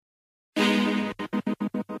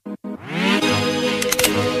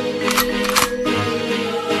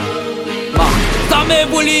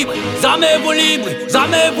vous libre, jamais vous libre,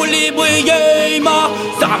 jamais vous libre, yeah, ma.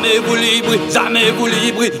 Jamais vous libre, jamais vous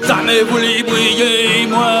libre, jamais vous libre, yeah,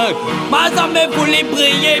 moi. Ma jamais vous libre,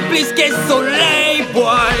 briller plus que soleil,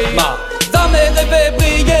 boy. Ma jamais rêvé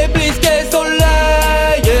briller plus que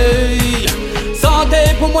soleil, yeah. Santé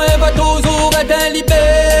pour moi va toujours être un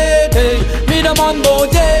liberté. Me demande bon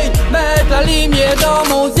Dieu, mettre la lumière dans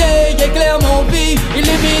mon yeux, éclaire mon vie,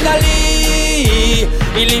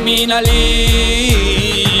 illumine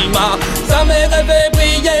ma. Ça m'est rêvé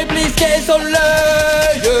briller plus que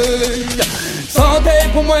soleil. Santé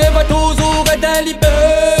pour moi va toujours être un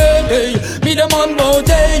liberté. Me demande bon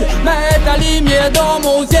Dieu, mettre la lumière dans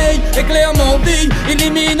mon yeux, éclaire mon vie,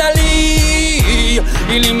 illumine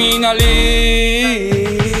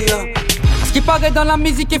Ce qui paraît dans la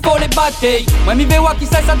musique, il faut les batailles. Moi, mi vewa qui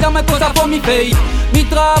sait ça dire mais cosa pour mi paye. Mi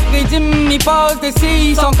trap, rythme, mi pose des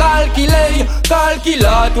si sans calculer.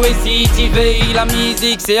 Calcula, toi si tu veilles. La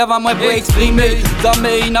musique, c'est avant moi pour exprimer.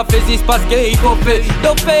 Jamais il n'a fait ce parce qu'il faut faire.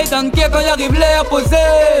 Dopé dans le quand y arrive l'air posé.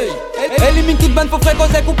 Élimine toute bande, faut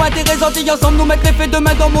fréquenter, coupe intéressant. Et ensemble nous mettre les faits de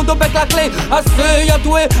main dans mon dos avec la clé. Assez à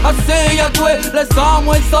toi,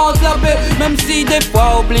 laisse-moi sans la paix. Même si des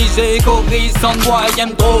fois obligé, corrige sans moi,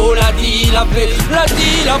 j'aime trop la dit la paix. La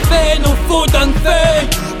dit la paix, nous fout d'un feuille.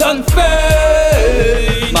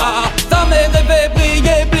 Ça m'est rêvé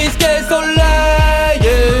briller plus que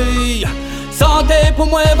soleil. Santé pour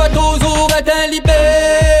moi va toujours être un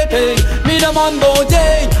liberté. Me demande bon Dieu,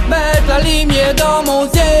 mettre la lumière dans mon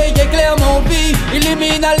yeux, éclaire mon vie,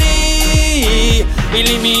 illumine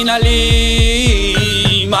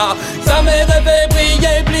ma. Ça m'est rêvé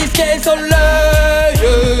briller plus que soleil.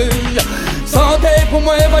 Santé pour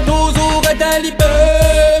moi va toujours être un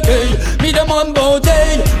liberté. Me demande bon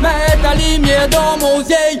Dieu, mettre la lumière dans mon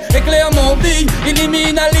yeux, éclaire mon vie,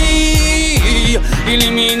 illumine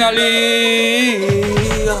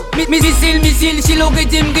Missile, si le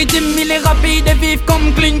rythme, il est rapide et vif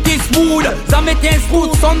comme Clint Eastwood. Ça me tient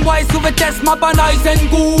scout, Sonboy sous vitesse, ma banaille c'est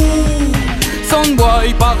goût.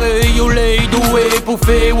 Sonboy pareil, you lay doué pour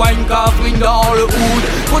faire wine cafring dans le hood.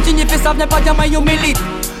 Continue, fais ça, viens pas dire maillot mélite.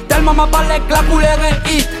 Tellement ma palette, la couleur est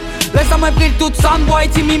hit. Laisse-moi briller toute Sonboy,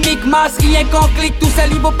 tu mimiques masse, rien qu'en clic, tout c'est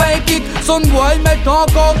libre pas kick. Sonboy met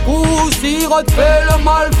encore coup, si refait le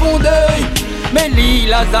mal fondé. Mais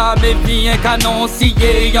la zame est bien canon,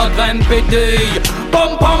 scié en train de péter.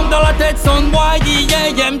 Pom pom dans la tête, Sonboy,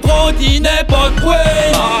 j'aime trop dire n'importe quoi.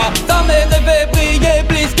 Ça m'est rêvé briller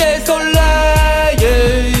plus que soleil.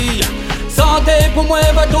 Santé pour moi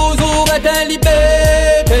va toujours être un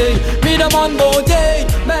liberté. Me demande bon Dieu,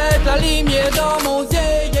 mettre la lumière dans mon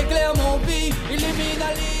yeux, éclaire mon vie,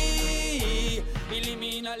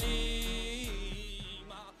 illumine